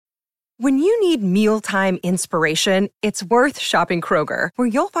When you need mealtime inspiration, it's worth shopping Kroger, where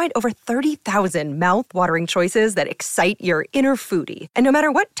you'll find over 30,000 mouth-watering choices that excite your inner foodie. And no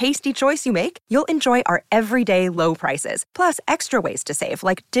matter what tasty choice you make, you'll enjoy our everyday low prices, plus extra ways to save,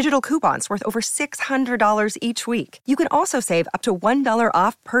 like digital coupons worth over $600 each week. You can also save up to $1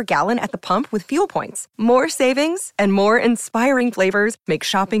 off per gallon at the pump with fuel points. More savings and more inspiring flavors make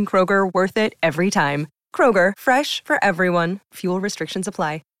shopping Kroger worth it every time. Kroger, fresh for everyone. Fuel restrictions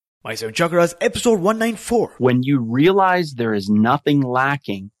apply. My Seven Chakras, episode 194. When you realize there is nothing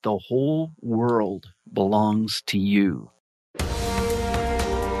lacking, the whole world belongs to you.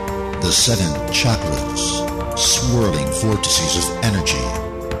 The seven chakras, swirling vortices of energy,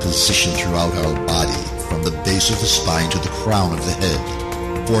 positioned throughout our body from the base of the spine to the crown of the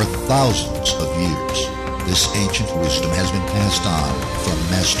head. For thousands of years, this ancient wisdom has been passed on from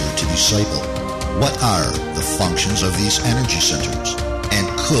master to disciple. What are the functions of these energy centers? And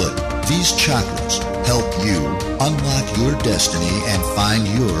could these chakras help you unlock your destiny and find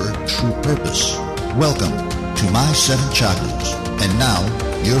your true purpose? Welcome to My Seven Chakras. And now,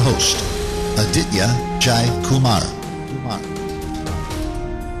 your host, Aditya Jai Kumar.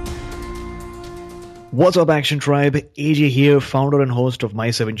 What's up, Action Tribe? AJ here, founder and host of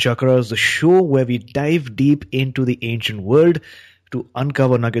My Seven Chakras, the show where we dive deep into the ancient world to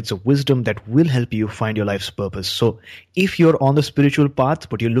uncover nuggets of wisdom that will help you find your life's purpose. So if you're on the spiritual path,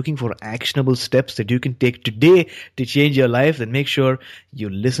 but you're looking for actionable steps that you can take today to change your life, then make sure you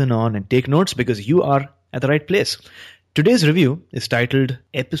listen on and take notes, because you are at the right place. Today's review is titled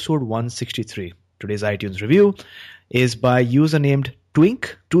Episode 163. Today's iTunes review is by a user named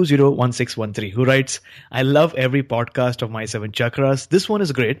Twink201613, who writes, I love every podcast of My Seven Chakras. This one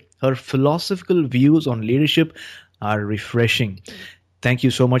is great. Her philosophical views on leadership are refreshing. Thank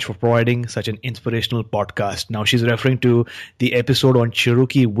you so much for providing such an inspirational podcast. Now, she's referring to the episode on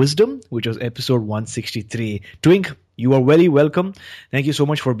Cherokee wisdom, which was episode 163. Twink, you are very welcome. Thank you so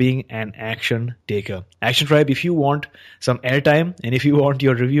much for being an action taker. Action Tribe, if you want some airtime and if you want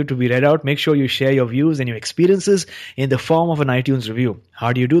your review to be read out, make sure you share your views and your experiences in the form of an iTunes review.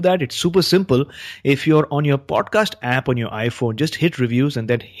 How do you do that? It's super simple. If you're on your podcast app on your iPhone, just hit reviews and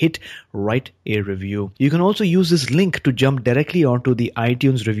then hit write a review. You can also use this link to jump directly onto the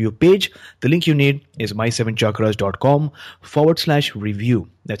iTunes review page. The link you need is my7chakras.com/review.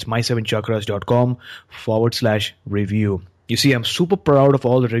 That's my7chakras.com/review. You see, I'm super proud of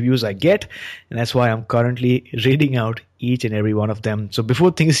all the reviews I get, and that's why I'm currently reading out each and every one of them. So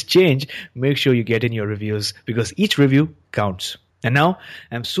before things change, make sure you get in your reviews, because each review counts. And now,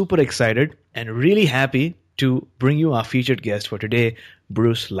 I'm super excited and really happy to bring you our featured guest for today,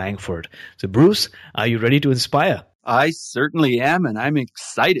 Bruce Langford. So Bruce, are you ready to inspire? I certainly am, and I'm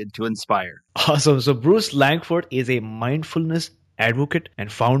excited to inspire. Awesome. So Bruce Langford is a mindfulness advocate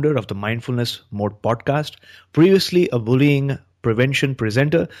and founder of the Mindfulness Mode podcast. Previously a bullying prevention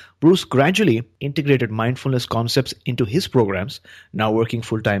presenter, Bruce gradually integrated mindfulness concepts into his programs, now working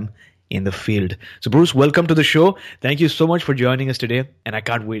full-time in the field. So Bruce, welcome to the show. Thank you so much for joining us today, and I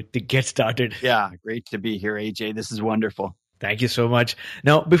can't wait to get started. Yeah, great to be here, AJ. This is wonderful. Thank you so much.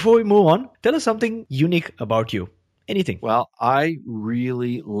 Now, before we move on, tell us something unique about you. Anything. Well, I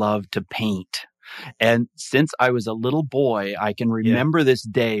really love to paint. And since I was a little boy, I can remember this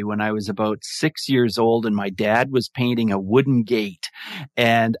day when I was about 6 years old and my dad was painting a wooden gate.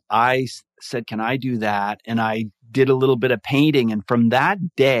 And I said, can I do that? And I did a little bit of painting. And from that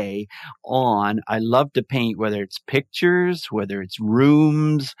day on, I love to paint, whether it's pictures, whether it's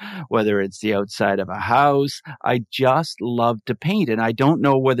rooms, whether it's the outside of a house. I just love to paint. And I don't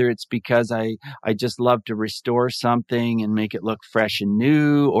know whether it's because I just love to restore something and make it look fresh and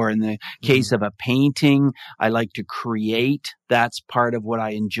new, or in the case of a painting, I like to create. That's part of what I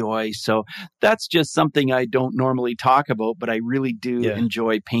enjoy. So that's just something I don't normally talk about, but I really do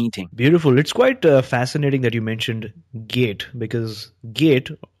enjoy painting. Beautiful. It's quite fascinating that you mentioned gate, because gate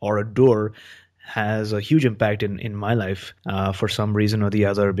or a door has a huge impact in my life for some reason or the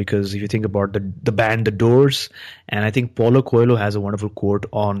other, because if you think about the band The Doors, and I think Paulo Coelho has a wonderful quote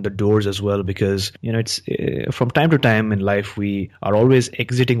on the doors as well, because it's from time to time in life we are always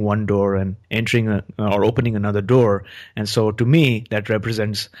exiting one door and entering or opening another door, and so to me that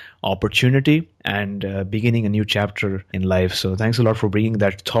represents opportunity and beginning a new chapter in life. So thanks a lot for bringing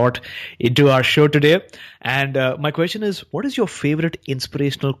that thought into our show today. And my question is, what is your favorite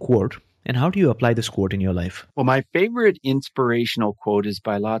inspirational quote? And how do you apply this quote in your life? Well, my favorite inspirational quote is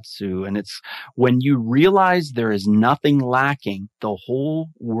by Lao Tzu, and it's, when you realize there is nothing lacking, the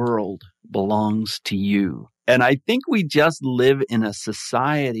whole world belongs to you. And I think we just live in a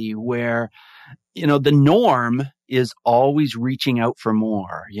society where the norm is always reaching out for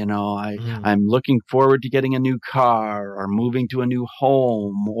more. I'm looking forward to getting a new car or moving to a new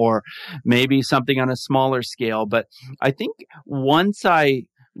home or maybe something on a smaller scale. But I think once I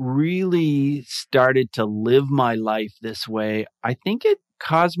really started to live my life this way, I think it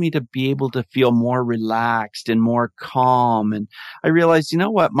caused me to be able to feel more relaxed and more calm. And I realized,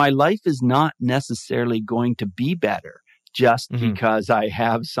 my life is not necessarily going to be better just because I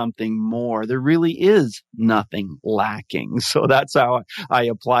have something more. There really is nothing lacking. So that's how I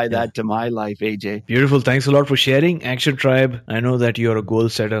apply that to my life, AJ. Beautiful. Thanks a lot for sharing. Action Tribe, I know that you're a goal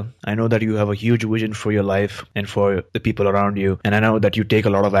setter. I know that you have a huge vision for your life and for the people around you. And I know that you take a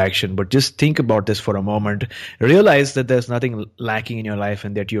lot of action. But just think about this for a moment. Realize that there's nothing lacking in your life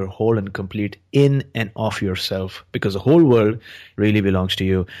and that you're whole and complete in and of yourself, because the whole world really belongs to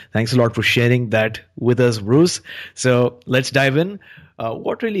you. Thanks a lot for sharing that with us, Bruce. So let's dive in.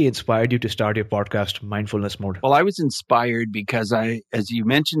 What really inspired you to start your podcast, Mindfulness Mode? Well, I was inspired because as you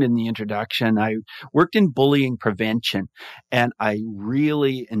mentioned in the introduction, I worked in bullying prevention, and I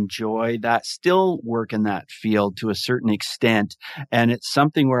really enjoy that, still work in that field to a certain extent. And it's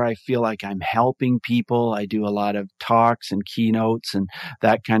something where I feel like I'm helping people. I do a lot of talks and keynotes and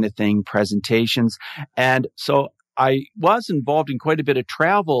that kind of thing, presentations. And so I was involved in quite a bit of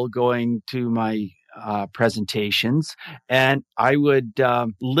travel going to my presentations, and I would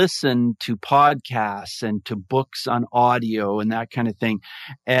listen to podcasts and to books on audio and that kind of thing.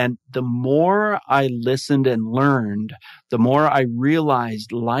 And the more I listened and learned, the more I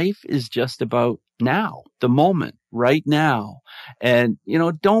realized life is just about now, the moment, right now. And,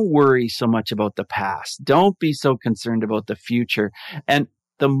 don't worry so much about the past. Don't be so concerned about the future. And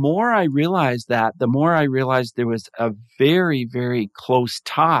the more I realized that, the more I realized there was a very, very close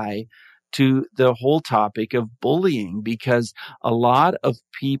tie to the whole topic of bullying, because a lot of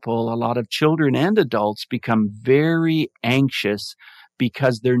people, a lot of children and adults become very anxious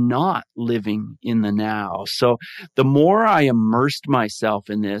because they're not living in the now. So the more I immersed myself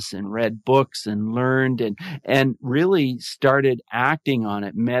in this and read books and learned and really started acting on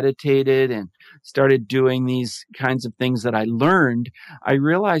it, meditated and started doing these kinds of things that I learned, I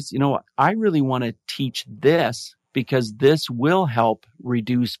realized, I really want to teach this, because this will help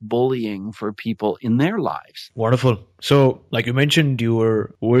reduce bullying for people in their lives. Wonderful. So, like you mentioned, you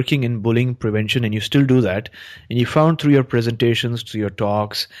were working in bullying prevention, and you still do that. And you found through your presentations, through your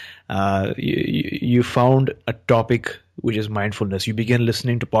talks, you found a topic which is mindfulness. You began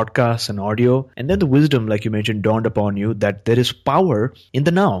listening to podcasts and audio, and then the wisdom, like you mentioned, dawned upon you that there is power in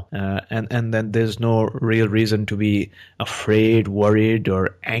the now, and then there's no real reason to be afraid, worried,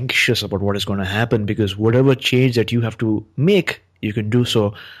 or anxious about what is going to happen, because whatever change that you have to make, you can do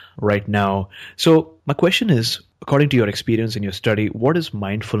so right now. So my question is, according to your experience in your study, what is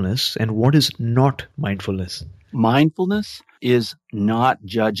mindfulness and what is not mindfulness? Mindfulness is not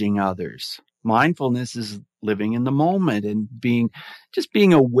judging others. Mindfulness is living in the moment and being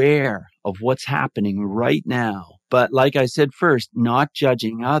aware of what's happening right now. But like I said first, not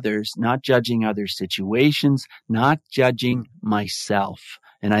judging others, not judging other situations, not judging myself.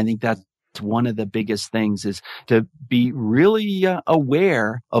 And I think that's one of the biggest things, is to be really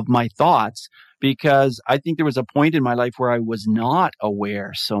aware of my thoughts, because I think there was a point in my life where I was not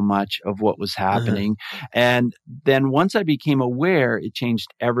aware so much of what was happening. And then once I became aware, it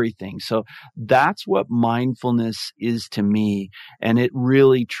changed everything. So that's what mindfulness is to me. And it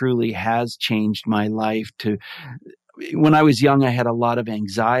really, truly has changed my life. When I was young, I had a lot of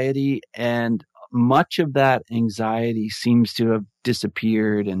anxiety, and much of that anxiety seems to have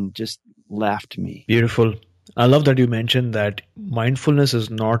disappeared and just left me. Beautiful. I love that you mentioned that mindfulness is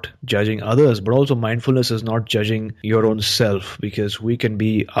not judging others, but also mindfulness is not judging your own self, because we can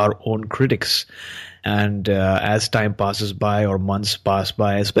be our own critics. And as time passes by or months pass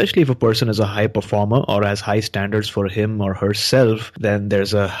by, especially if a person is a high performer or has high standards for him or herself, then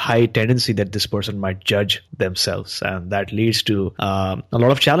there's a high tendency that this person might judge themselves. And that leads to a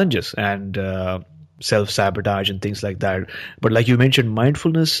lot of challenges and self-sabotage and things like that. But like you mentioned,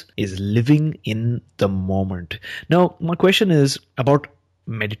 mindfulness is living in the moment. Now, my question is about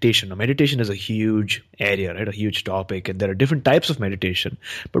meditation. Now, meditation is a huge area, right? A huge topic, and there are different types of meditation.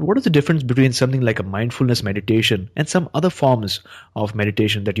 But what is the difference between something like a mindfulness meditation and some other forms of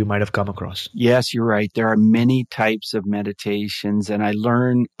meditation that you might have come across? Yes, you're right. There are many types of meditations, and I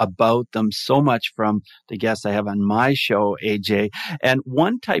learn about them so much from the guests I have on my show, AJ. And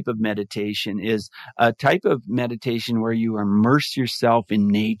one type of meditation is a type of meditation where you immerse yourself in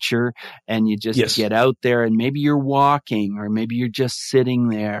nature, and you just get out there, and maybe you're walking, or maybe you're just sitting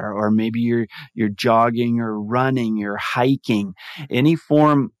there, or maybe you're jogging or running, you're hiking, any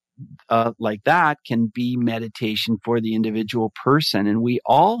form like that can be meditation for the individual person. And we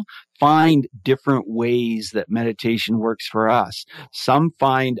all find different ways that meditation works for us. Some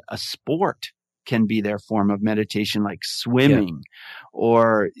find a sport can be their form of meditation, like swimming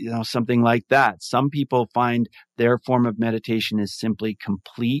or, something like that. Some people find their form of meditation is simply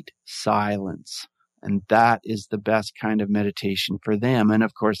complete silence. And that is the best kind of meditation for them. And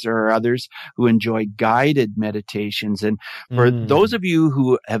of course, there are others who enjoy guided meditations. And for those of you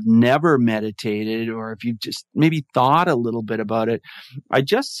who have never meditated, or if you've just maybe thought a little bit about it, I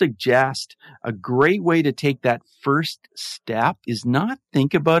just suggest a great way to take that first step is not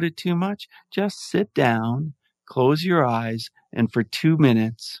think about it too much. Just sit down, close your eyes, and for 2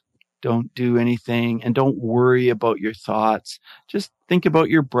 minutes, don't do anything and don't worry about your thoughts. Just think about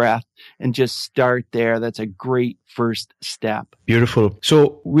your breath and just start there. That's a great first step. Beautiful.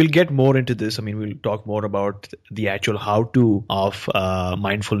 So we'll get more into this. I mean, we'll talk more about the actual how-to of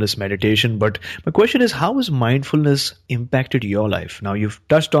mindfulness meditation. But my question is, how has mindfulness impacted your life? Now, you've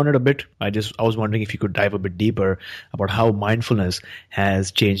touched on it a bit. I was wondering if you could dive a bit deeper about how mindfulness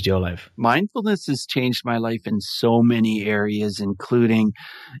has changed your life. Mindfulness has changed my life in so many areas, including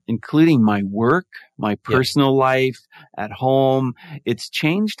my work, my personal life, at home. It's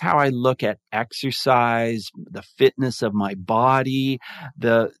changed how I look at exercise, the fitness of my body,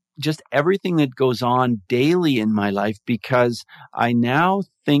 just everything that goes on daily in my life, because I now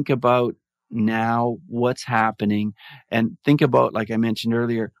think about what's happening and think about, like I mentioned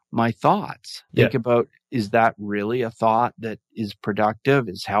earlier, my thoughts. Think about, is that really a thought that is productive,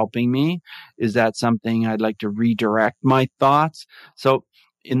 is helping me? Is that something I'd like to redirect my thoughts? So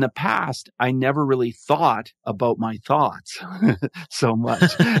in the past, I never really thought about my thoughts so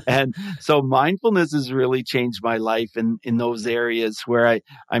much. And so mindfulness has really changed my life in those areas where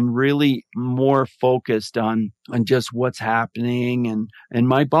I'm really more focused on just what's happening and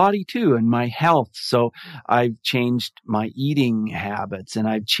my body too, and my health. So I've changed my eating habits, and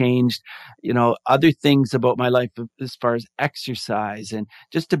I've changed, other things about my life as far as exercise, and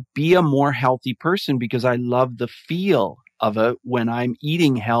just to be a more healthy person, because I love the feel of it when I'm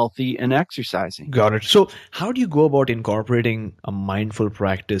eating healthy and exercising. Got it. So how do you go about incorporating a mindful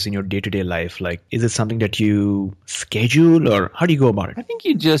practice in your day-to-day life? Like, is it something that you schedule, or how do you go about it? I think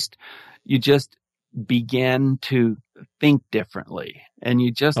you just begin to think differently, and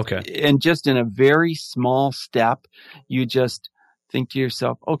and just in a very small step, you just think to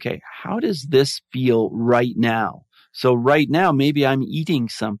yourself, okay, how does this feel right now? So right now, maybe I'm eating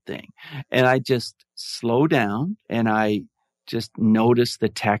something, and I just slow down and I just notice the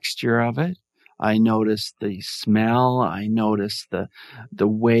texture of it. I notice the smell. I notice the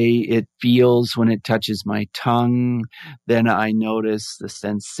way it feels when it touches my tongue. Then I notice the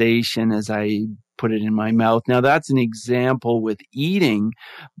sensation as I put it in my mouth. Now, that's an example with eating,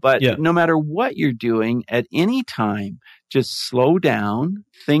 but no matter what you're doing at any time, just slow down,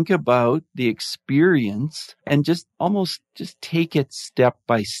 think about the experience, and just take it step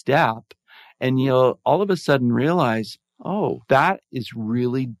by step. And you'll all of a sudden realize, oh, that is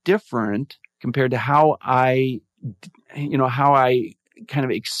really different compared to how I kind of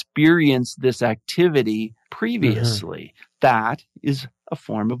experienced this activity previously. That is a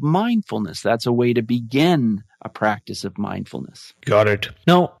form of mindfulness. That's a way to begin a practice of mindfulness. Got it.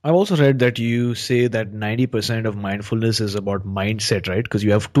 Now, I've also read that you say that 90% of mindfulness is about mindset, right? Because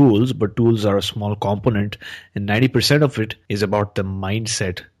you have tools, but tools are a small component, and 90% of it is about the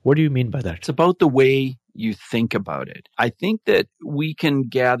mindset. What do you mean by that? It's about the way you think about it. I think that we can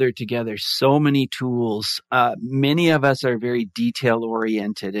gather together so many tools. Many of us are very detail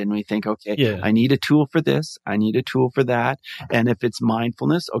oriented, and we think, okay, I need a tool for this. I need a tool for that. And if it's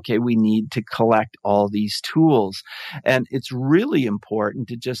mindfulness, okay, we need to collect all these tools. And it's really important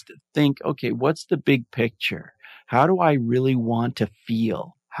to just think, okay, what's the big picture? How do I really want to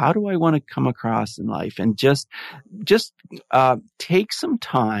feel? How do I want to come across in life? And just take some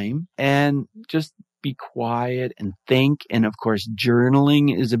time and just be quiet and think. And of course,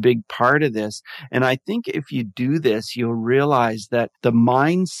 journaling is a big part of this. And I think if you do this, you'll realize that the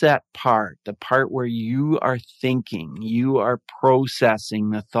mindset part, the part where you are thinking, you are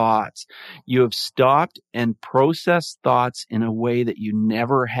processing the thoughts, you have stopped and processed thoughts in a way that you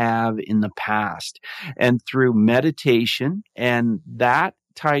never have in the past. And through meditation and that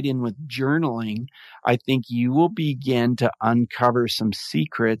tied in with journaling, I think you will begin to uncover some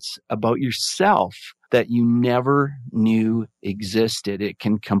secrets about yourself that you never knew existed. It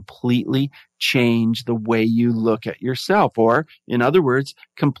can completely change the way you look at yourself, or in other words,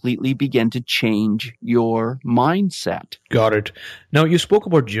 completely begin to change your mindset. Got it. Now, you spoke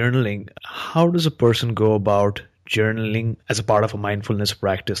about journaling. How does a person go about journaling as a part of a mindfulness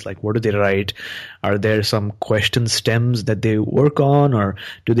practice? Like, what do they write? Are there some question stems that they work on, or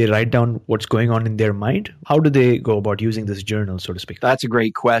do they write down what's going on in their mind? How do they go about using this journal, so to speak? That's a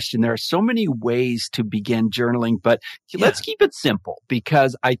great question. There are so many ways to begin journaling, but let's keep it simple,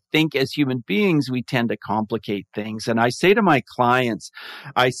 because I think as human beings, we tend to complicate things. And I say to my clients,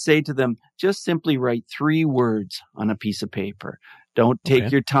 I say to them, just simply write 3 words on a piece of paper. Don't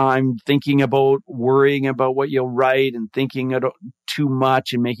take your time thinking about, worrying about what you'll write and thinking it too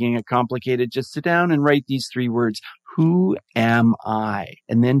much and making it complicated. Just sit down and write these 3 words. Who am I?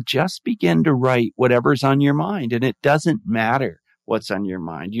 And then just begin to write whatever's on your mind. And it doesn't matter what's on your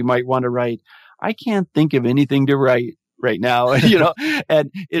mind. You might want to write, I can't think of anything to write right now,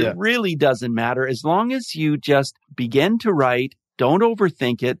 and it really doesn't matter. As long as you just begin to write, don't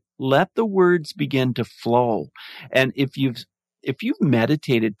overthink it, let the words begin to flow. And if you've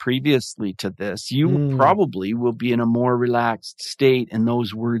meditated previously to this, you probably will be in a more relaxed state and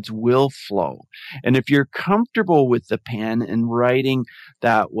those words will flow. And if you're comfortable with the pen and writing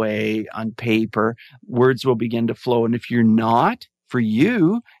that way on paper, words will begin to flow. And if you're not, for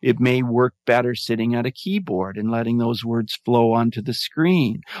you, it may work better sitting at a keyboard and letting those words flow onto the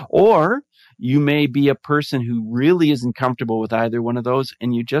screen. Or you may be a person who really isn't comfortable with either one of those,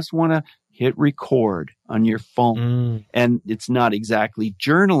 and you just want to hit record on your phone. And it's not exactly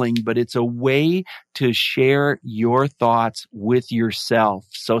journaling, but it's a way to share your thoughts with yourself.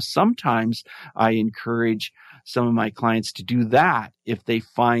 So sometimes I encourage some of my clients to do that if they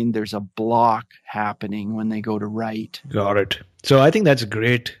find there's a block happening when they go to write. Got it. So I think that's a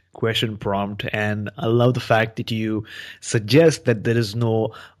great question prompt, and I love the fact that you suggest that there is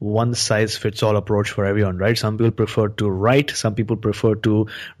no one size fits all approach for everyone, right? Some people prefer to write, some people prefer to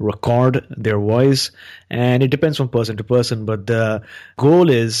record their voice, and it depends from person to person, but the goal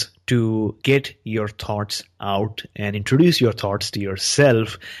is to get your thoughts out and introduce your thoughts to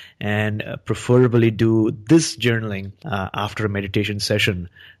yourself, and preferably do this journaling after a meditation session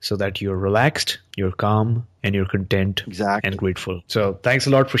so that you're relaxed, you're calm, and you're content and grateful. So thanks a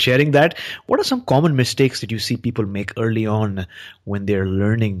lot for sharing that. What are some common mistakes that you see people make early on when they're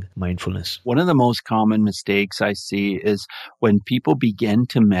learning mindfulness? One of the most common mistakes I see is when people begin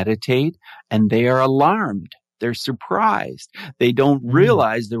to meditate and they are alarmed. They're surprised. They don't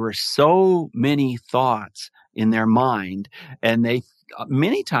realize there were so many thoughts in their mind, and they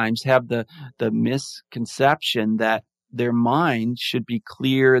many times have the misconception that their mind should be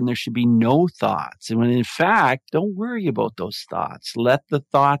clear and there should be no thoughts. And when in fact, don't worry about those thoughts. Let the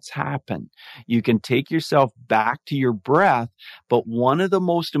thoughts happen. You can take yourself back to your breath. But one of the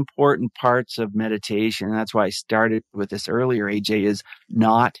most important parts of meditation, and that's why I started with this earlier, AJ, is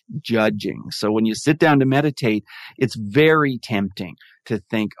not judging. So when you sit down to meditate, it's very tempting to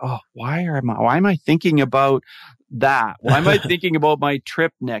think, oh, why am I thinking about that? Why am I thinking about my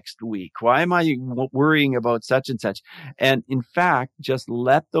trip next week? Why am I worrying about such and such? And in fact, just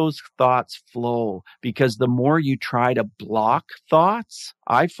let those thoughts flow, because the more you try to block thoughts,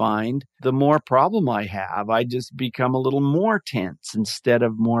 I find the more problem I have. I just become a little more tense instead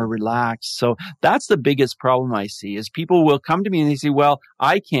of more relaxed. So that's the biggest problem I see, is people will come to me and they say, well,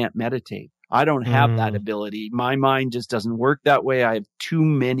 I can't meditate. I don't have that ability. My mind just doesn't work that way. I have too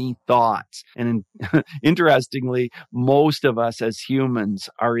many thoughts. And interestingly, most of us as humans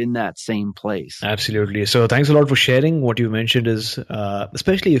are in that same place. Absolutely. So thanks a lot for sharing. What you mentioned is,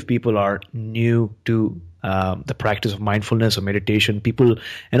 especially if people are new to the practice of mindfulness or meditation, people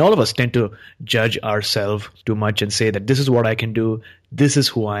and all of us tend to judge ourselves too much and say that this is what I can do, this is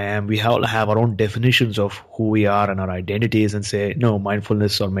who I am. We all have our own definitions of who we are and our identities, and say, no,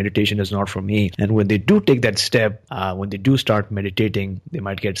 mindfulness or meditation is not for me. And when they do take that step, when they do start meditating, they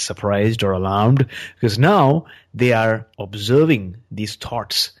might get surprised or alarmed, because now they are observing these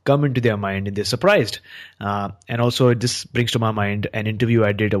thoughts come into their mind and they're surprised. And also, this brings to my mind an interview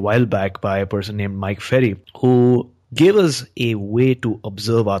I did a while back by a person named Mike Ferry, who gave us a way to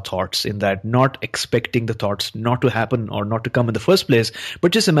observe our thoughts, in that not expecting the thoughts not to happen or not to come in the first place,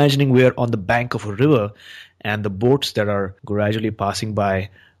 but just imagining we're on the bank of a river and the boats that are gradually passing by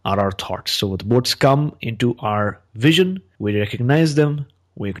are our thoughts. So the boats come into our vision, we recognize them,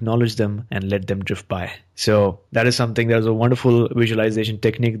 we acknowledge them, and let them drift by. So that is something, that is a wonderful visualization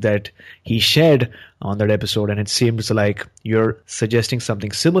technique that he shared on that episode. And it seems like you're suggesting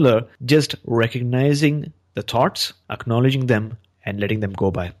something similar, just recognizing the thoughts, acknowledging them, and letting them go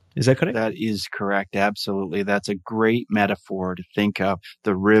by. Is that correct? That is correct. Absolutely. That's a great metaphor to think of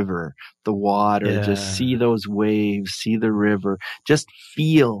the river, the water. Yeah. Just see those waves, see the river, just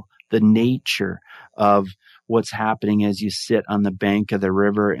feel the nature of what's happening as you sit on the bank of the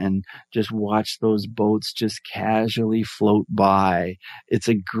river and just watch those boats just casually float by. It's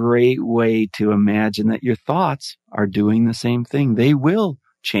a great way to imagine that your thoughts are doing the same thing. They will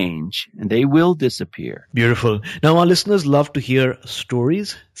change and they will disappear. Beautiful. Now, our listeners love to hear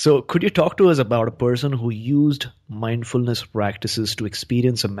stories. So could you talk to us about a person who used mindfulness practices to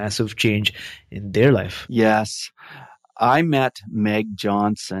experience a massive change in their life? Yes. I met Meg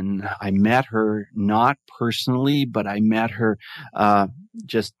Johnson. I met her not personally, but I met her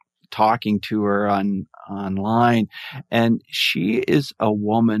just talking to her online. And she is a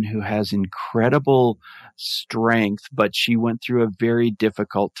woman who has incredible strength, but she went through a very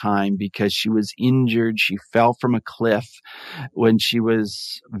difficult time because she was injured. She fell from a cliff when she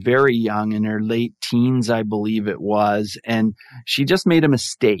was very young, in her late teens, I believe it was. And she just made a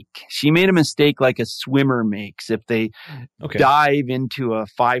mistake. She made a mistake like a swimmer makes if they dive into a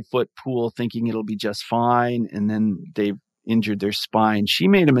 5-foot pool thinking it'll be just fine, and then they've injured their spine. She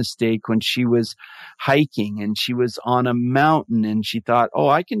made a mistake when she was hiking and she was on a mountain and she thought,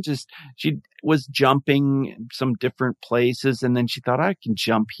 she was jumping some different places and then she thought, I can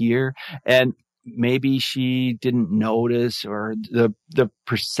jump here. And maybe she didn't notice, or the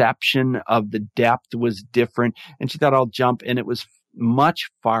perception of the depth was different. And she thought, I'll jump. And it was much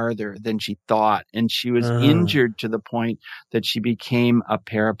farther than she thought. And she was injured to the point that she became a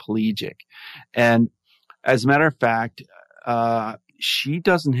paraplegic. And as a matter of fact, she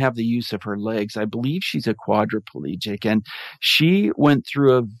doesn't have the use of her legs. I believe she's a quadriplegic, and she went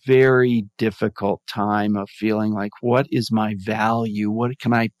through a very difficult time of feeling like, what is my value? What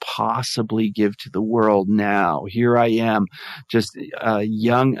can I possibly give to the world now? Here I am, just a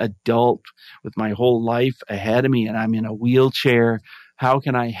young adult with my whole life ahead of me, and I'm in a wheelchair. How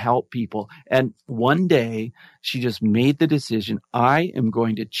can I help people? And one day she just made the decision, I am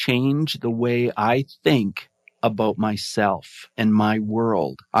going to change the way I think about myself and my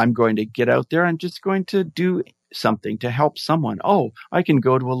world. I'm going to get out there. I'm just going to do something to help someone. Oh, I can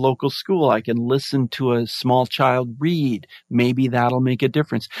go to a local school. I can listen to a small child read. Maybe that'll make a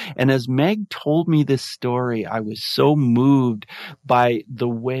difference. And as Meg told me this story, I was so moved by the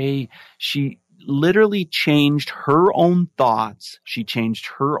way she literally changed her own thoughts. She changed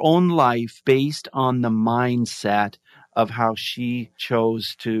her own life based on the mindset of how she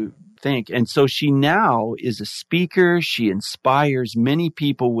chose to think. And so she now is a speaker. She inspires many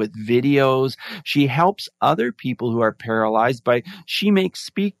people with videos. She helps other people who are paralyzed she makes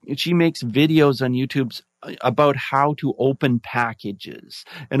videos on YouTube about how to open packages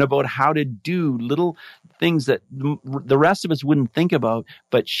and about how to do little things that the rest of us wouldn't think about,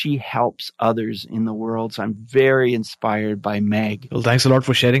 but she helps others in the world. So I'm very inspired by Meg. Well, thanks a lot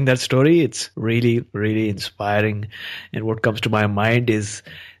for sharing that story. It's really, really inspiring. And what comes to my mind is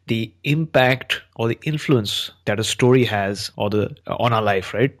the impact or the influence that a story has on our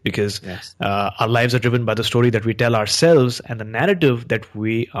life, right? Because our lives are driven by the story that we tell ourselves and the narrative that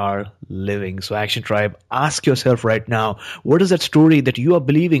we are living. So Action Tribe, ask yourself right now, what is that story that you are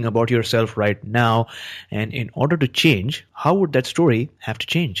believing about yourself right now? And in order to change, how would that story have to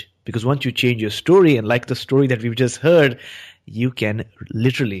change? Because once you change your story, and like the story that we've just heard, you can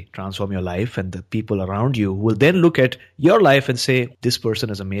literally transform your life, and the people around you will then look at your life and say, this person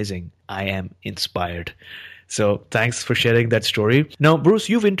is amazing. I am inspired. So thanks for sharing that story. Now, Bruce,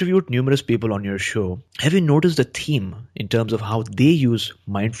 you've interviewed numerous people on your show. Have you noticed a theme in terms of how they use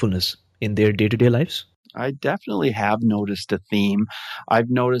mindfulness in their day-to-day lives? I definitely have noticed a theme. I've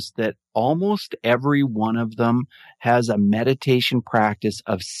noticed that almost every one of them has a meditation practice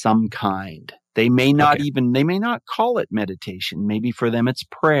of some kind. They may not call it meditation. Maybe for them it's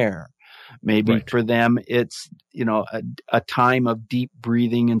prayer. Maybe for them it's, a time of deep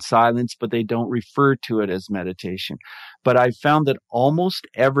breathing and silence, but they don't refer to it as meditation. But I found that almost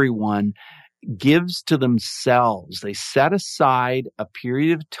everyone gives to themselves. They set aside a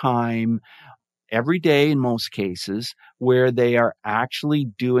period of time every day in most cases where they are actually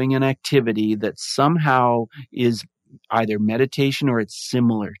doing an activity that somehow is either meditation or it's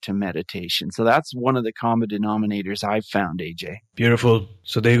similar to meditation. So that's one of the common denominators I've found, AJ. Beautiful.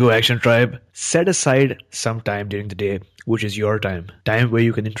 So there you go, Action Tribe. Set aside some time during the day, which is your time. Time where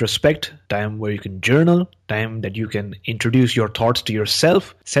you can introspect, time where you can journal, time that you can introduce your thoughts to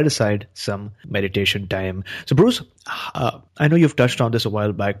yourself. Set aside some meditation time. So Bruce, I know you've touched on this a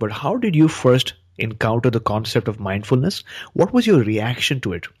while back, but how did you first encounter the concept of mindfulness? What was your reaction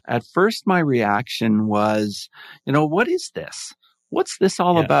to it? At first, my reaction was, what is this? What's this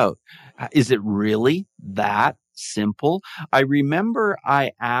all about? Is it really that simple? I remember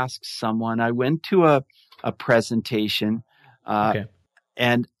I asked someone, I went to a presentation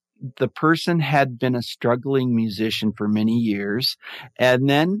and the person had been a struggling musician for many years. And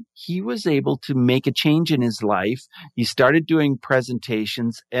then he was able to make a change in his life. He started doing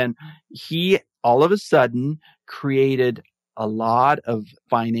presentations, and he all of a sudden created a lot of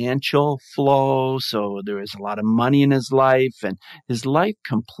financial flow. So there was a lot of money in his life, and his life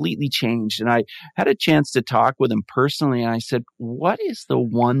completely changed. And I had a chance to talk with him personally. And I said, what is the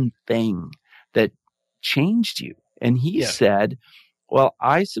one thing that changed you? And he said, well,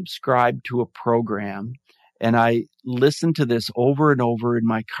 I subscribed to a program and I listened to this over and over in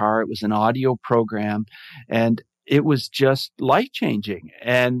my car. It was an audio program, and it was just life-changing.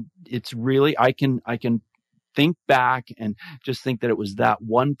 And it's really, I can think back and just think that it was that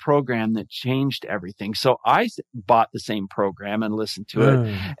one program that changed everything. So I bought the same program and listened to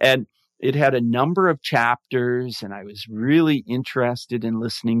it. And it had a number of chapters, and I was really interested in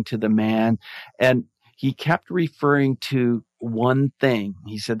listening to the man. And he kept referring to one thing.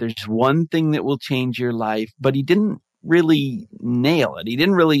 He said, there's one thing that will change your life, but he didn't really nail it. He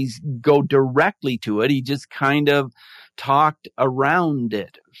didn't really go directly to it. He just kind of talked around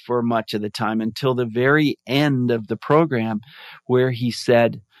it for much of the time until the very end of the program, where he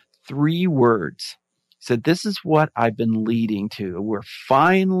said 3 words. He said, this is what I've been leading to. We're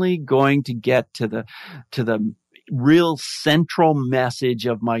finally going to get to the real central message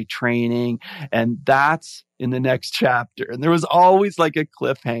of my training. And that's in the next chapter. And there was always like a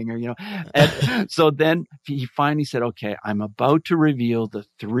cliffhanger, And so then he finally said, okay, I'm about to reveal the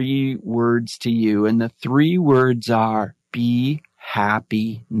 3 words to you. And the 3 words are, be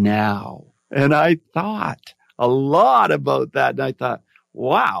happy now. And I thought a lot about that. And I thought,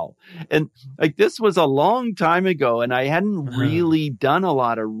 wow. And like, this was a long time ago, and I hadn't really done a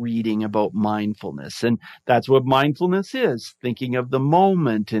lot of reading about mindfulness. And that's what mindfulness is, thinking of the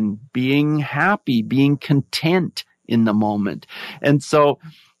moment and being happy, being content in the moment. And so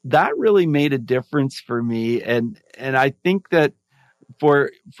that really made a difference for me. And I think that for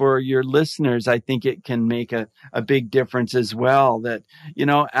your listeners, I think it can make a big difference as well. That,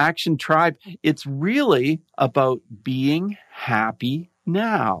 Action Tribe, it's really about being happy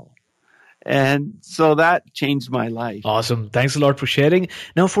now. And so that changed my life. Awesome. Thanks a lot for sharing.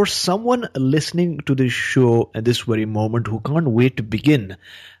 Now, for someone listening to this show at this very moment who can't wait to begin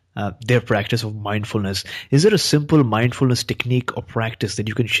their practice of mindfulness, is there a simple mindfulness technique or practice that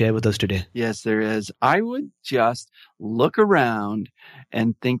you can share with us today? Yes, there is. I would just look around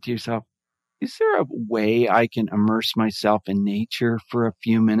and think to yourself, is there a way I can immerse myself in nature for a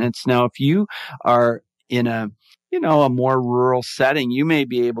few minutes? Now, if you are in a more rural setting, you may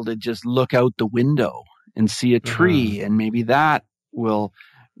be able to just look out the window and see a tree, and maybe that will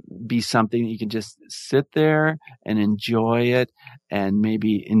be something that you can just sit there and enjoy it, and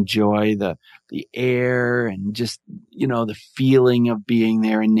maybe enjoy the air and just, the feeling of being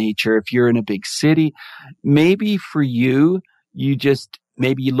there in nature. If you're in a big city, maybe for you,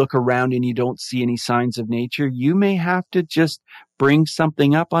 maybe you look around and you don't see any signs of nature. You may have to just bring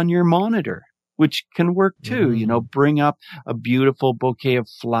something up on your monitor, which can work too. Bring up a beautiful bouquet of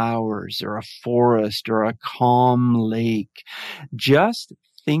flowers or a forest or a calm lake. Just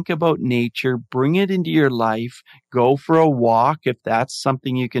think about nature, bring it into your life, go for a walk if that's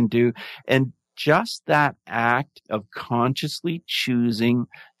something you can do. And just that act of consciously choosing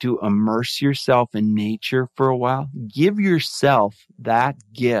to immerse yourself in nature for a while, give yourself that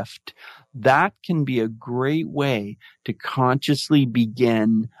gift. That can be a great way to consciously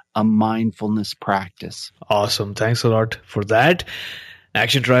begin a mindfulness practice. Awesome. Thanks a lot for that.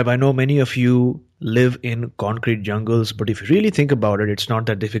 Action Tribe, I know many of you live in concrete jungles, but if you really think about it, it's not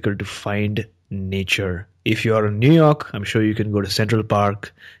that difficult to find nature. If you're in New York, I'm sure you can go to Central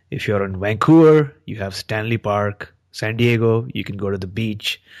Park. If you're in Vancouver, you have Stanley Park. San Diego, you can go to the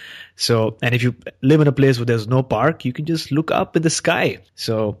beach. And if you live in a place where there's no park, you can just look up in the sky.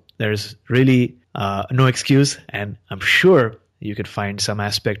 So there's really no excuse, and I'm sure you could find some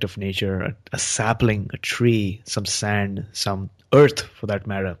aspect of nature, a sapling, a tree, some sand, some earth for that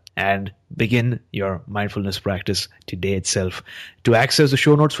matter, and begin your mindfulness practice today itself. To access the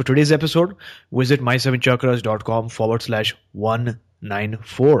show notes for today's episode, visit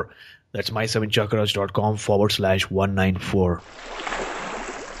my7chakras.com/194. That's my7chakras.com/194.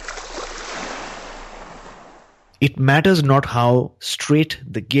 It matters not how straight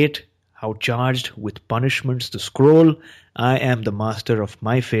the gate, how charged with punishments the scroll. I am the master of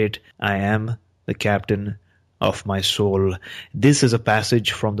my fate. I am the captain of my soul. This is a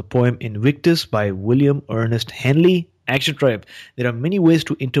passage from the poem Invictus by William Ernest Henley, Action Tribe, there are many ways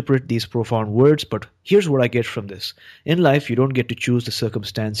to interpret these profound words, but here's what I get from this. In life, you don't get to choose the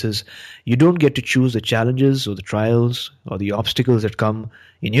circumstances. You don't get to choose the challenges or the trials or the obstacles that come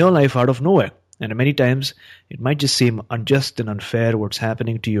in your life out of nowhere. And many times, it might just seem unjust and unfair what's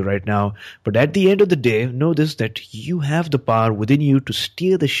happening to you right now. But at the end of the day, know this, that you have the power within you to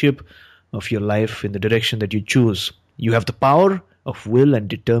steer the ship of your life in the direction that you choose. You have the power of will and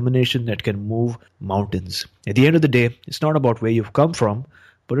determination that can move mountains. At the end of the day, it's not about where you've come from,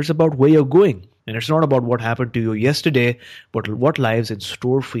 but it's about where you're going. And it's not about what happened to you yesterday, but what lies in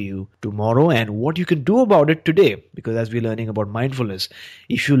store for you tomorrow and what you can do about it today. Because as we're learning about mindfulness,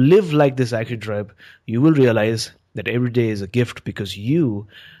 if you live like this Action Tribe, you will realize that every day is a gift because you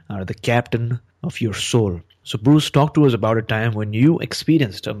are the captain of your soul. So Bruce, talk to us about a time when you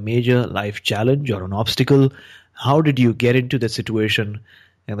experienced a major life challenge or an obstacle. How did you get into that situation?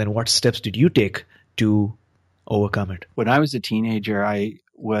 And then what steps did you take to overcome it? When I was a teenager, I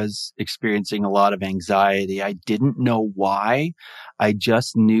was experiencing a lot of anxiety. I didn't know why. I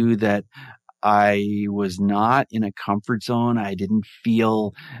just knew that I was not in a comfort zone. I didn't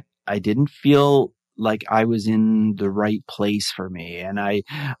feel like I was in the right place for me. And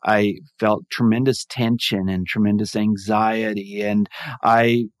I felt tremendous tension and tremendous anxiety. And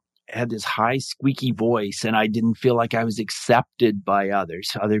I had this high squeaky voice and I didn't feel like I was accepted by others.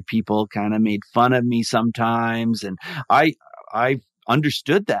 Other people kind of made fun of me sometimes. And I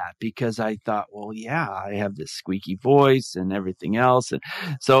understood that because I thought, well, yeah, I have this squeaky voice and everything else. And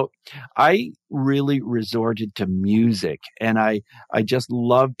so I really resorted to music, and I just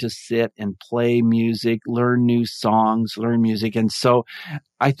loved to sit and play music, learn new songs, learn music. And so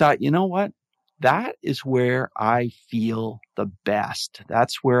I thought, you know what? That is where I feel the best.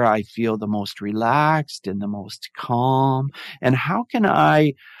 That's where I feel the most relaxed and the most calm. And how can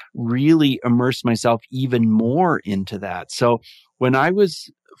I really immerse myself even more into that? So when I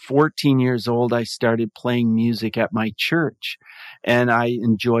was 14 years old, I started playing music at my church, and I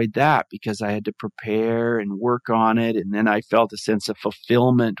enjoyed that because I had to prepare and work on it. And then I felt a sense of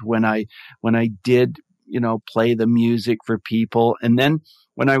fulfillment when I did, play the music for people. And then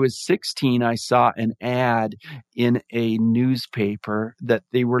when I was 16, I saw an ad in a newspaper that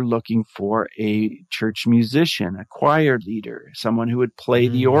they were looking for a church musician, a choir leader, someone who would play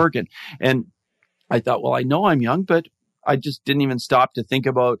the organ. And I thought, well, I know I'm young, but I just didn't even stop to think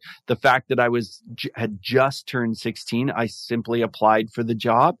about the fact that I had just turned 16. I simply applied for the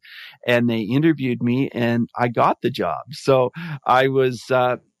job, and they interviewed me, and I got the job. So I was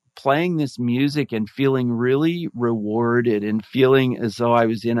playing this music and feeling really rewarded and feeling as though I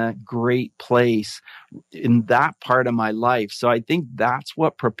was in a great place in that part of my life. So I think that's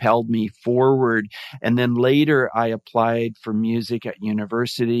what propelled me forward. And then later I applied for music at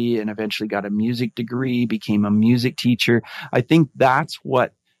university and eventually got a music degree, became a music teacher. I think that's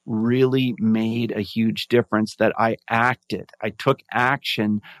what really made a huge difference, that I acted. I took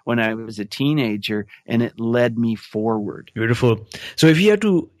action when I was a teenager, and it led me forward. Beautiful. So if you had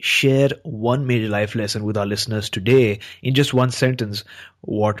to share one major life lesson with our listeners today in just one sentence,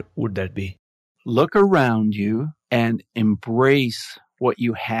 what would that be? Look around you and embrace what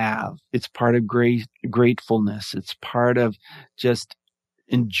you have. It's part of gratefulness. It's part of just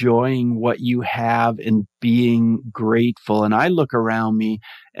enjoying what you have and being grateful. And I look around me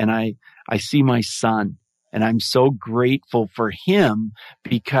and I see my son, and I'm so grateful for him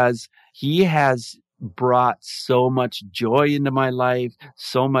because he has brought so much joy into my life,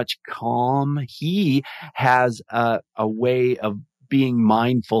 so much calm. He has a way of being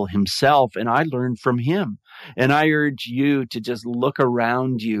mindful himself, and I learned from him. And I urge you to just look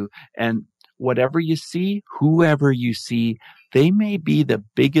around you, and whatever you see, whoever you see, they may be the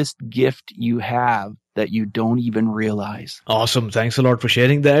biggest gift you have that you don't even realize. Awesome. Thanks a lot for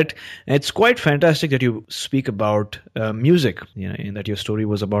sharing that. It's quite fantastic that you speak about music, and that your story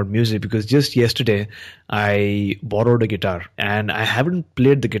was about music, because just yesterday I borrowed a guitar, and I haven't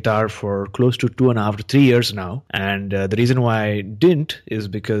played the guitar for close to 2.5 to 3 years now. And the reason why I didn't is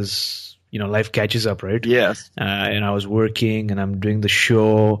because life catches up, right? Yes. And I was working and I'm doing the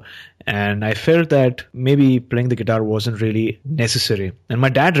show, and I felt that maybe playing the guitar wasn't really necessary. And my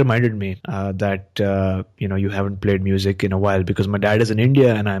dad reminded me that, you haven't played music in a while, because my dad is in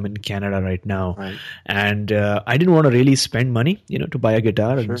India and I'm in Canada right now. Right. And I didn't want to really spend money, to buy a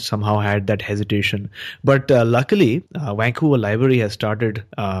guitar, Sure. and somehow had that hesitation. But luckily, Vancouver Library has started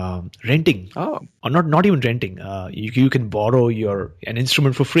renting. Oh. Or not even renting. You can borrow an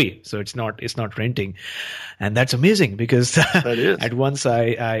instrument for free. So it's not renting. And that's amazing because That is. at once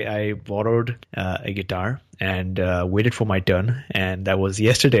I borrowed a guitar and waited for my turn, and that was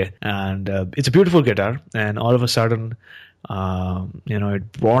yesterday. And it's a beautiful guitar, and all of a sudden,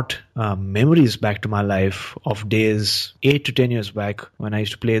 it brought memories back to my life of days 8 to 10 years back when I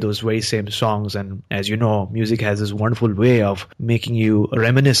used to play those very same songs. And as you know, music has this wonderful way of making you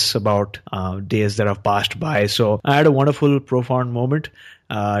reminisce about days that have passed by. So I had a wonderful, profound moment.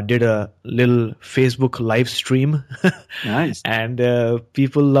 Did a little Facebook live stream. Nice. And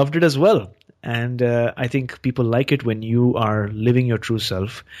people loved it as well. And I think people like it when you are living your true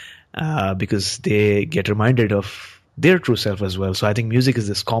self because they get reminded of their true self as well. So I think music is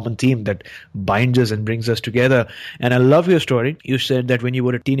this common theme that binds us and brings us together. And I love your story. You said that when you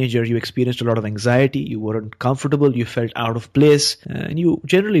were a teenager, you experienced a lot of anxiety. You weren't comfortable. You felt out of place. And you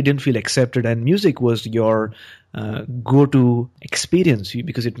generally didn't feel accepted. And music was your go-to experience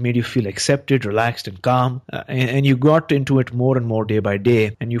because it made you feel accepted, relaxed, and calm. And you got into it more and more day by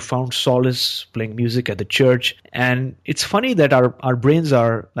day. And you found solace playing music at the church. And it's funny that our brains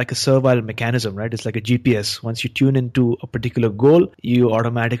are like a servile mechanism, right? It's like a GPS. Once you tune into a particular goal, you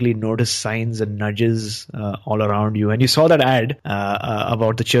automatically notice signs and nudges all around you. And you saw that ad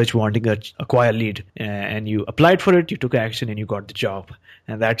about the church wanting a choir lead. And you applied for it, you took action, and you got the job.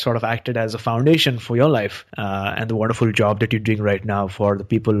 And that sort of acted as a foundation for your life and the wonderful job that you're doing right now for the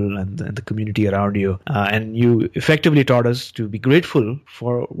people and the community around you. And you effectively taught us to be grateful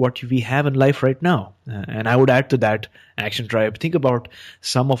for what we have in life right now. And I would add to that, Action Tribe, think about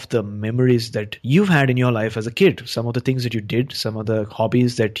some of the memories that you've had in your life as a kid, some of the things that you did, some of the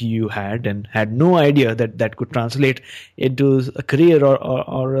hobbies that you had and had no idea that could translate into a career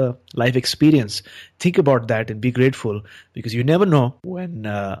or a life experience. Think about that and be grateful because you never know when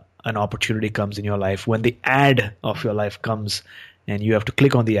an opportunity comes in your life, when the ad of your life comes and you have to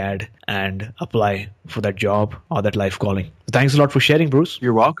click on the ad and apply for that job or that life calling. Thanks a lot for sharing, Bruce.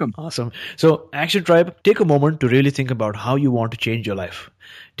 You're welcome. Awesome. So, Action Tribe, take a moment to really think about how you want to change your life.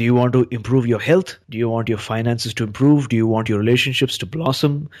 Do you want to improve your health? Do you want your finances to improve? Do you want your relationships to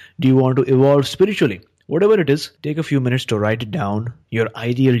blossom? Do you want to evolve spiritually? Whatever it is, take a few minutes to write it down, your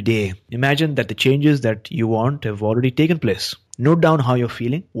ideal day. Imagine that the changes that you want have already taken place. Note down how you're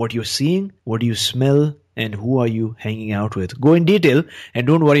feeling, what you're seeing, what do you smell, and who are you hanging out with. Go in detail and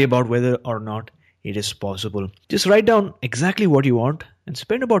don't worry about whether or not it is possible. Just write down exactly what you want and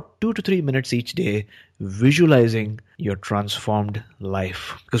spend about 2 to 3 minutes each day visualizing your transformed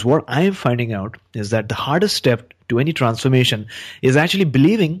life. Because what I am finding out is that the hardest step to any transformation is actually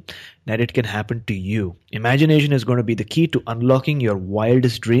believing that it can happen to you. Imagination is going to be the key to unlocking your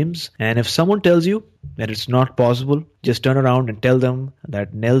wildest dreams. And if someone tells you that it's not possible, just turn around and tell them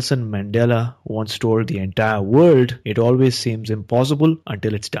that Nelson Mandela once told the entire world, it always seems impossible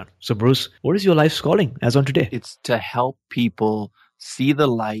until it's done. So Bruce, what is your life's calling as on today? It's to help people see the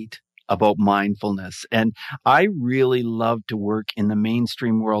light about mindfulness. And I really love to work in the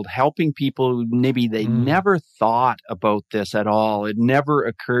mainstream world, helping people who maybe they never thought about this at all. It never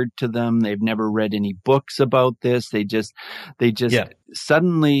occurred to them. They've never read any books about this. They just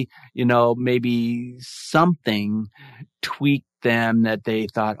suddenly, maybe something tweaked them that they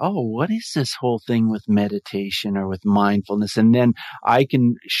thought, oh, what is this whole thing with meditation or with mindfulness? And then I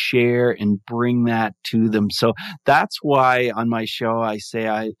can share and bring that to them. So that's why on my show, I say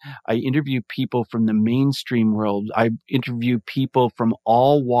I interview people from the mainstream world. I interview people from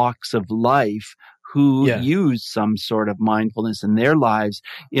all walks of life who use some sort of mindfulness in their lives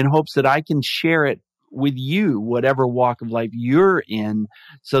in hopes that I can share it with you, whatever walk of life you're in,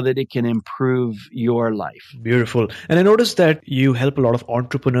 so that it can improve your life. Beautiful. And I noticed that you help a lot of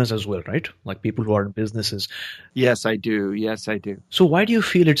entrepreneurs as well, right? Like people who are in businesses. Yes, I do. So why do you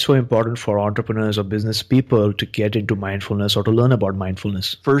feel it's so important for entrepreneurs or business people to get into mindfulness or to learn about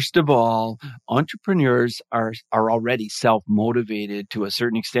mindfulness? First of all, entrepreneurs are already self-motivated to a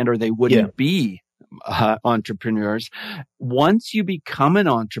certain extent, or they wouldn't be entrepreneurs. Once you become an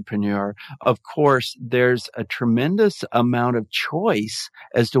entrepreneur, of course, there's a tremendous amount of choice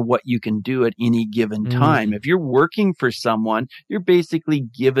as to what you can do at any given time. If you're working for someone, you're basically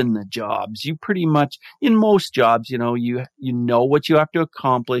given the jobs. You pretty much, in most jobs, you know what you have to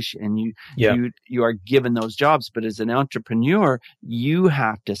accomplish, and you are given those jobs. But as an entrepreneur, you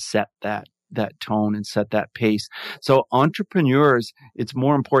have to set that tone and set that pace. So entrepreneurs, it's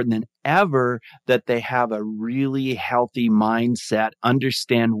more important than ever that they have a really healthy mindset,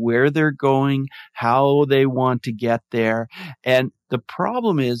 understand where they're going, how they want to get there. And the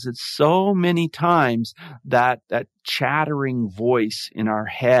problem is that so many times that chattering voice in our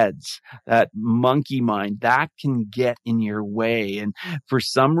heads, that monkey mind, that can get in your way. And for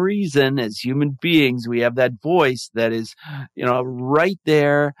some reason, as human beings, we have that voice that is, right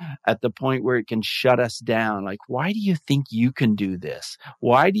there at the point where it can shut us down. Like, why do you think you can do this?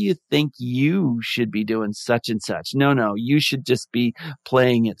 Why do you think you should be doing such and such? No, you should just be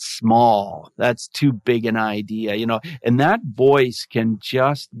playing it small. That's too big an idea, and that voice can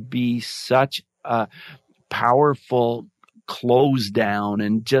just be such a powerful close down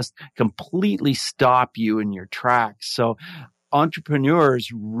and just completely stop you in your tracks. So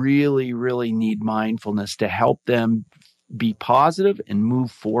entrepreneurs really, really need mindfulness to help them be positive and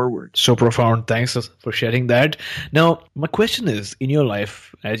move forward. So profound. Thanks for sharing that. Now, my question is, in your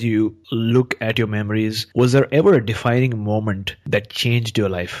life, as you look at your memories, was there ever a defining moment that changed your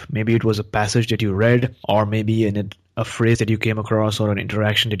life? Maybe it was a passage that you read, or maybe a phrase that you came across, or an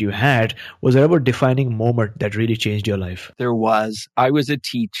interaction that you had. Was there ever a defining moment that really changed your life? There was. I was a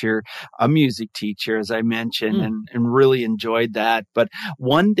teacher, a music teacher, as I mentioned, and really enjoyed that. But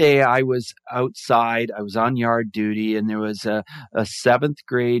one day I was outside, I was on yard duty, and there was a 7th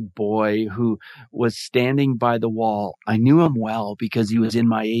grade boy who was standing by the wall. I knew him well because he was in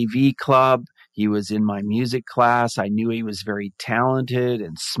my AV club. He was in my music class. I knew he was very talented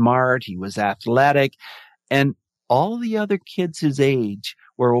and smart. He was athletic. And all the other kids his age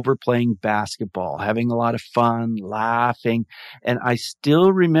were over playing basketball, having a lot of fun, laughing. And I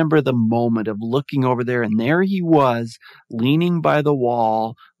still remember the moment of looking over there, and there he was, leaning by the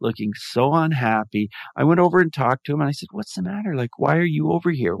wall, looking so unhappy. I went over and talked to him, and I said, "What's the matter? Like, why are you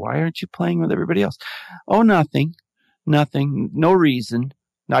over here? Why aren't you playing with everybody else?" "Oh, nothing, no reason.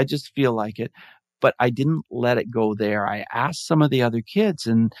 I just feel like it." But I didn't let it go there. I asked some of the other kids,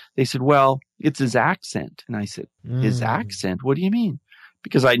 and they said, "Well, it's his accent." And I said, "His accent? What do you mean?"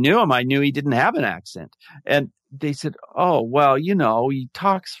 Because I knew him. I knew he didn't have an accent. And they said, "Oh, well, he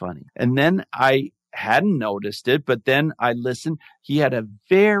talks funny." And then I hadn't noticed it, but then I listened. He had a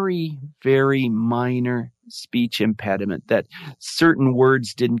very, very minor speech impediment, that certain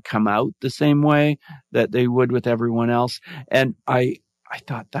words didn't come out the same way that they would with everyone else. And I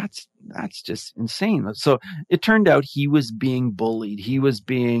thought, that's just insane. So it turned out he was being bullied. He was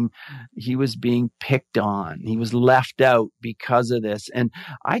being picked on. He was left out because of this. And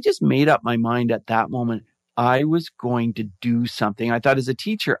I just made up my mind at that moment, I was going to do something. I thought, as a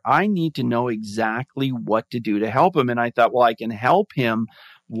teacher, I need to know exactly what to do to help him. And I thought, well, I can help him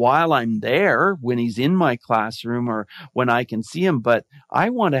while I'm there, when he's in my classroom or when I can see him, but I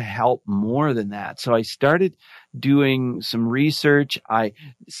want to help more than that. So I started doing some research. I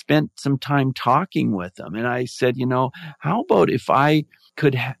spent some time talking with him, and I said, how about if I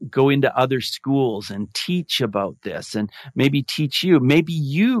could go into other schools and teach about this, and maybe teach you. Maybe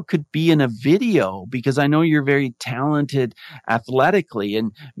you could be in a video, because I know you're very talented athletically,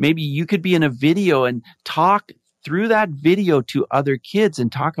 and maybe you could be in a video and talk through that video to other kids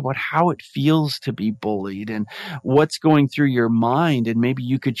and talk about how it feels to be bullied and what's going through your mind. And maybe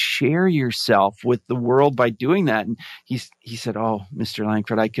you could share yourself with the world by doing that. And he said, "Oh, Mr.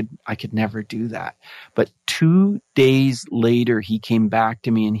 Langford, I could never do that." But 2 days later, he came back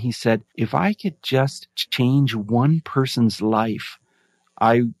to me and he said, "If I could just change one person's life,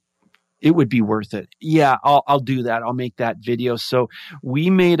 it would be worth it. Yeah, I'll do that. I'll make that video." So we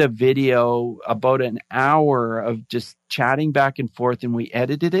made a video, about an hour of just chatting back and forth, and we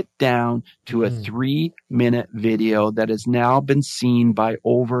edited it down to a 3-minute video that has now been seen by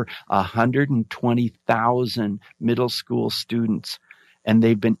over 120,000 middle school students. And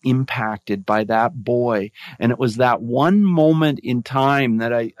they've been impacted by that boy. And it was that one moment in time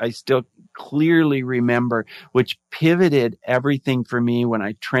that I still clearly remember, which pivoted everything for me when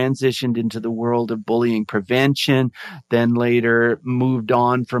I transitioned into the world of bullying prevention, then later moved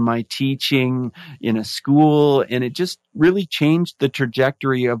on from my teaching in a school, and it just really changed the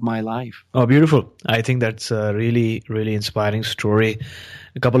trajectory of my life. Oh, beautiful. I think that's a really, really inspiring story.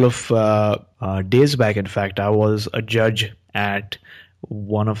 A couple of days back, in fact, I was a judge at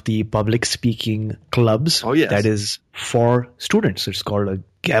one of the public speaking clubs. Oh, yes. That is for students. It's called a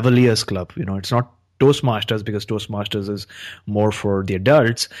Gavaliers Club. It's not Toastmasters, because Toastmasters is more for the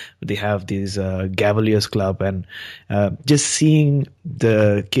adults. They have these Gavaliers Club, and just seeing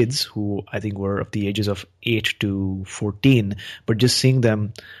the kids, who I think were of the ages of 8 to 14, but just seeing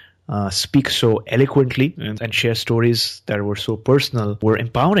them speak so eloquently and share stories that were so personal were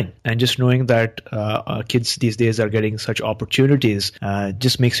empowering. And just knowing that kids these days are getting such opportunities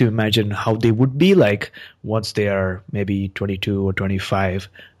just makes you imagine how they would be like once they are maybe 22 or 25.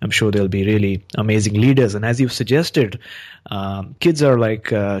 I'm sure they'll be really amazing leaders. And as you've suggested, kids are like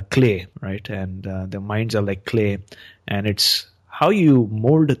clay, right? And their minds are like clay. And it's how you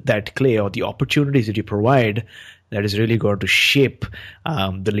mold that clay or the opportunities that you provide that is really going to shape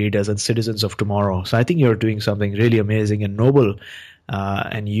the leaders and citizens of tomorrow. So I think you're doing something really amazing and noble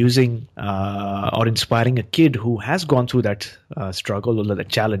and using or inspiring a kid who has gone through that struggle or that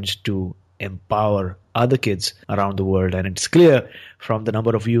challenge to empower other kids around the world. And it's clear from the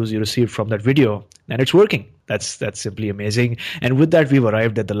number of views you received from that video, and it's working. That's simply amazing. And with that, we've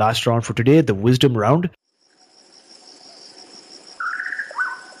arrived at the last round for today, the wisdom round.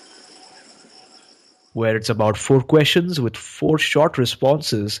 Where it's about 4 questions with 4 short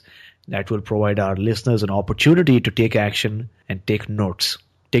responses that will provide our listeners an opportunity to take action and take notes.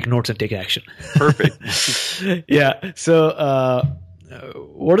 Take notes and take action. Perfect. Yeah. So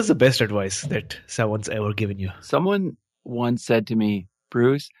what is the best advice that someone's ever given you? Someone once said to me,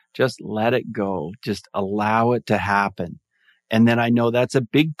 Bruce, just let it go. Just allow it to happen. And then I know that's a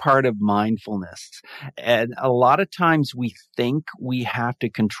big part of mindfulness. And a lot of times we think we have to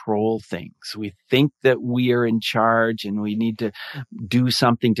control things. We think that we are in charge and we need to do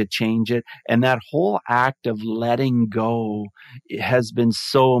something to change it. And that whole act of letting go has been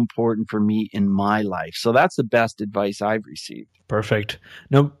so important for me in my life. So that's the best advice I've received. Perfect.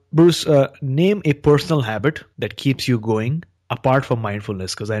 Now, Bruce, name a personal habit that keeps you going apart from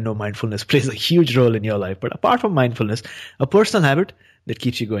mindfulness, because I know mindfulness plays a huge role in your life. But apart from mindfulness, a personal habit that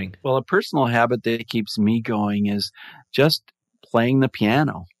keeps you going. Well, a personal habit that keeps me going is just playing the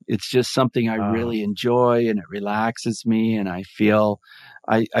piano. It's just something I really enjoy, and it relaxes me. And I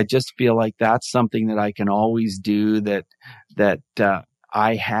just feel like that's something that I can always do, that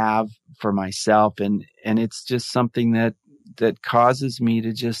I have for myself. And it's just something that causes me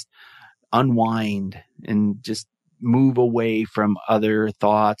to just unwind and just move away from other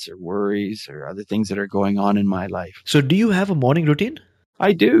thoughts or worries or other things that are going on in my life. So do you have a morning routine?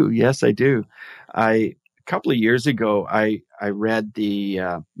 I do. Yes, I do. A couple of years ago, I read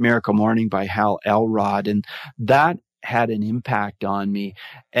the Miracle Morning by Hal Elrod, and that had an impact on me.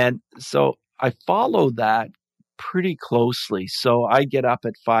 And so I follow that pretty closely. So I get up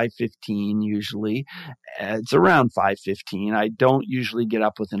at 5:15 usually. It's around 5:15. I don't usually get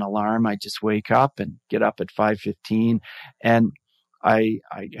up with an alarm. I just wake up and get up at 5:15, and I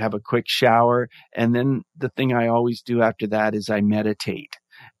have a quick shower. And then the thing I always do after that is I meditate.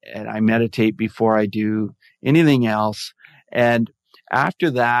 And I meditate before I do anything else. And after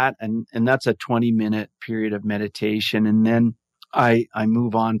that, and that's a 20-minute period of meditation. And then I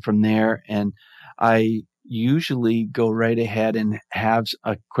move on from there, and I usually go right ahead and have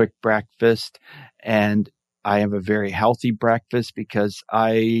a quick breakfast. And I have a very healthy breakfast because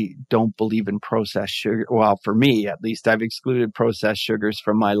I don't believe in processed sugar. Well, for me, at least, I've excluded processed sugars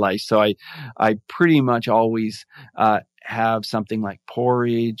from my life. So I pretty much always have something like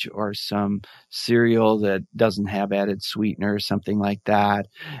porridge or some cereal that doesn't have added sweetener or something like that.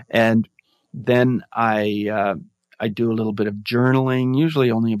 And then I do a little bit of journaling,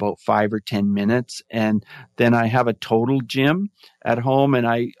 usually only about 5 or 10 minutes. And then I have a total gym at home, and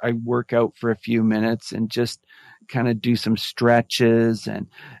I work out for a few minutes and just kind of do some stretches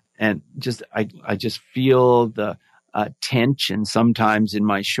and just, I just feel the tension sometimes in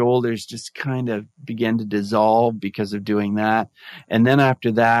my shoulders just kind of begin to dissolve because of doing that. And then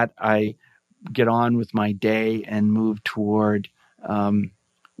after that, I get on with my day and move toward,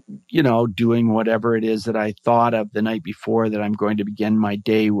 doing whatever it is that I thought of the night before that I'm going to begin my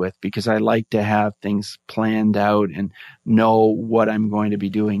day with, because I like to have things planned out and know what I'm going to be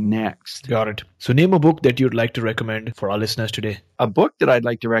doing next. Got it. So name a book that you'd like to recommend for our listeners today. A book that I'd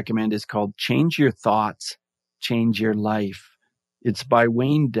like to recommend is called Change Your Thoughts, Change Your Life. It's by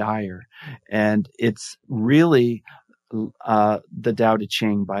Wayne Dyer, and it's really the Tao Te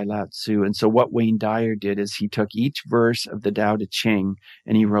Ching by Lao Tzu. And so what Wayne Dyer did is he took each verse of the Tao Te Ching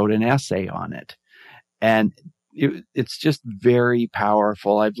and he wrote an essay on it. And it's just very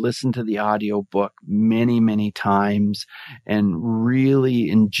powerful. I've listened to the audiobook many, many times and really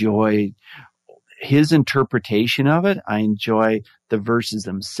enjoyed his interpretation of it. I enjoy the verses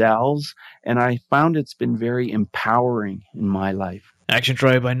themselves. And I found it's been very empowering in my life. Action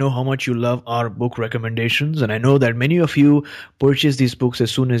Tribe, I know how much you love our book recommendations, and I know that many of you purchase these books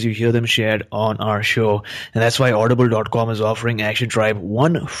as soon as you hear them shared on our show. And that's why Audible.com is offering Action Tribe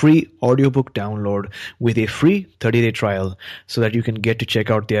one free audiobook download with a free 30-day trial so that you can get to check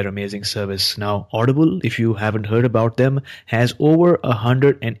out their amazing service. Now, Audible, if you haven't heard about them, has over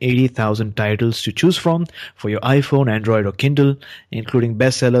 180,000 titles to choose from for your iPhone, Android, or Kindle, including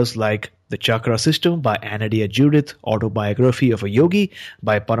bestsellers like The Chakra System by Anadia Judith, Autobiography of a Yogi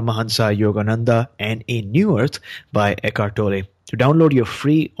by Paramahansa Yogananda, and A New Earth by Eckhart Tolle. To download your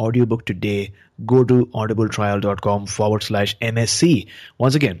free audiobook today, go to audibletrial.com/MSC.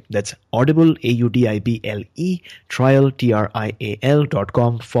 Once again, that's Audible, AUDIBLE, trial,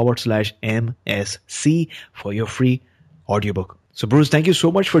 TRIAL.com/MSC for your free audiobook. So Bruce, thank you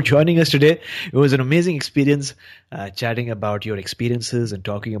so much for joining us today. It was an amazing experience chatting about your experiences and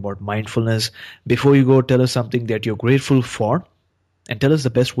talking about mindfulness. Before you go, tell us something that you're grateful for and tell us the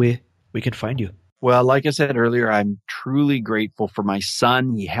best way we can find you. Well, like I said earlier, I'm truly grateful for my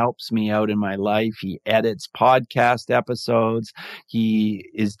son. He helps me out in my life. He edits podcast episodes.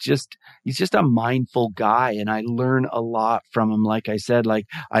 He's just a mindful guy, and I learn a lot from him. Like I said,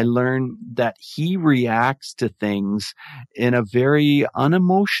 I learn that he reacts to things in a very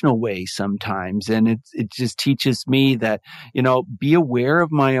unemotional way sometimes. And it just teaches me that, be aware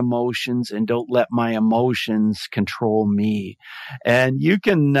of my emotions and don't let my emotions control me. And you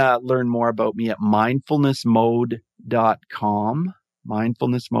can learn more about me at mindfulnessmode.com.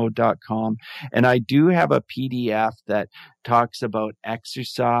 And I do have a PDF that talks about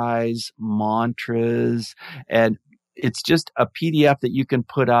exercise, mantras, and it's just a PDF that you can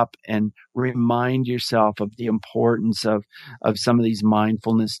put up and remind yourself of the importance of some of these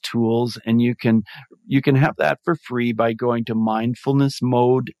mindfulness tools. And you can have that for free by going to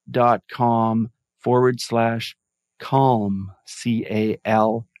mindfulnessmode.com/calm,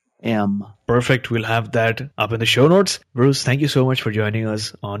 CALM. Perfect. We'll have that up in the show notes. Bruce, thank you so much for joining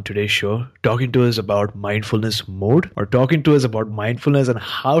us on today's show, talking to us about mindfulness mode, or talking to us about mindfulness and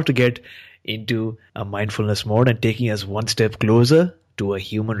how to get into a mindfulness mode and taking us one step closer to a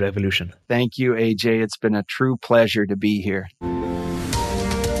human revolution. Thank you, AJ. It's been a true pleasure to be here. You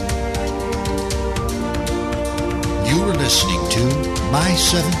were listening to My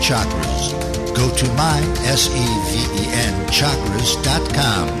Seven Chakras. Go to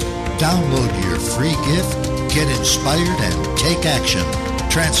mysevenchakras.com. Download your free gift, get inspired, and take action.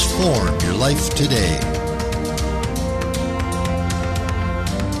 Transform your life today.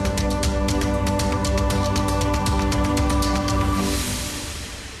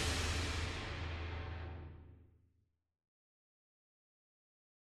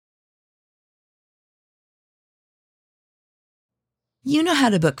 You know how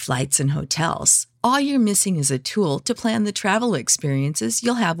to book flights and hotels. All you're missing is a tool to plan the travel experiences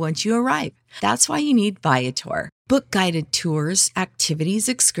you'll have once you arrive. That's why you need Viator. Book guided tours, activities,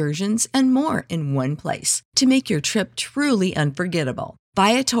 excursions, and more in one place to make your trip truly unforgettable.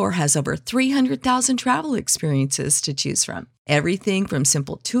 Viator has over 300,000 travel experiences to choose from. Everything from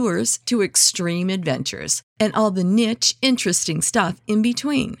simple tours to extreme adventures and all the niche, interesting stuff in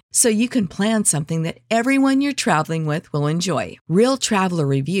between. So you can plan something that everyone you're traveling with will enjoy. Real traveler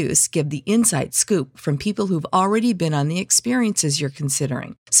reviews give the inside scoop from people who've already been on the experiences you're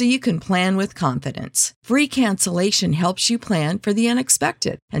considering. So you can plan with confidence. Free cancellation helps you plan for the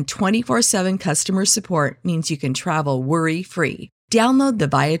unexpected. And 24/7 customer support means you can travel worry-free. Download the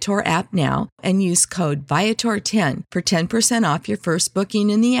Viator app now and use code Viator10 for 10% off your first booking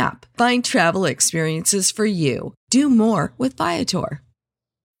in the app. Find travel experiences for you. Do more with Viator.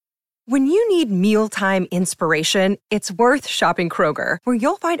 When you need mealtime inspiration, it's worth shopping Kroger, where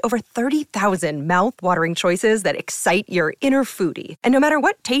you'll find over 30,000 mouth-watering choices that excite your inner foodie. And no matter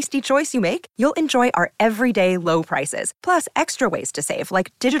what tasty choice you make, you'll enjoy our everyday low prices, plus extra ways to save,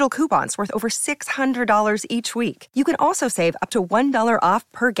 like digital coupons worth over $600 each week. You can also save up to $1 off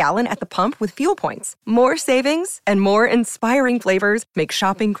per gallon at the pump with fuel points. More savings and more inspiring flavors make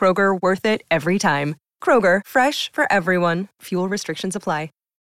shopping Kroger worth it every time. Kroger, fresh for everyone. Fuel restrictions apply.